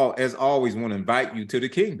 And as always, want to invite you to the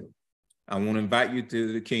kingdom. I want to invite you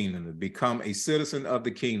to the kingdom, to become a citizen of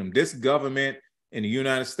the kingdom. This government in the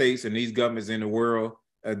United States and these governments in the world,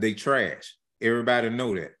 they trash. Everybody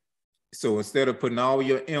know that. So instead of putting all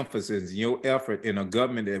your emphasis and your effort in a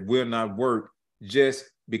government that will not work, just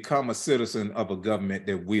become a citizen of a government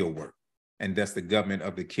that will work. And that's the government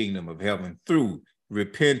of the kingdom of heaven through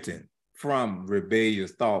repenting from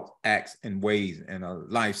rebellious thoughts, acts, and ways, and a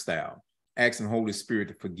lifestyle. Asking Holy Spirit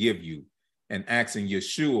to forgive you, and asking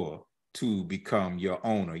Yeshua to become your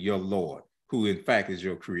owner, your Lord, who in fact is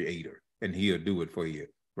your creator. And he'll do it for you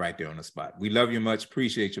right there on the spot. We love you much,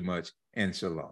 appreciate you much, and shalom.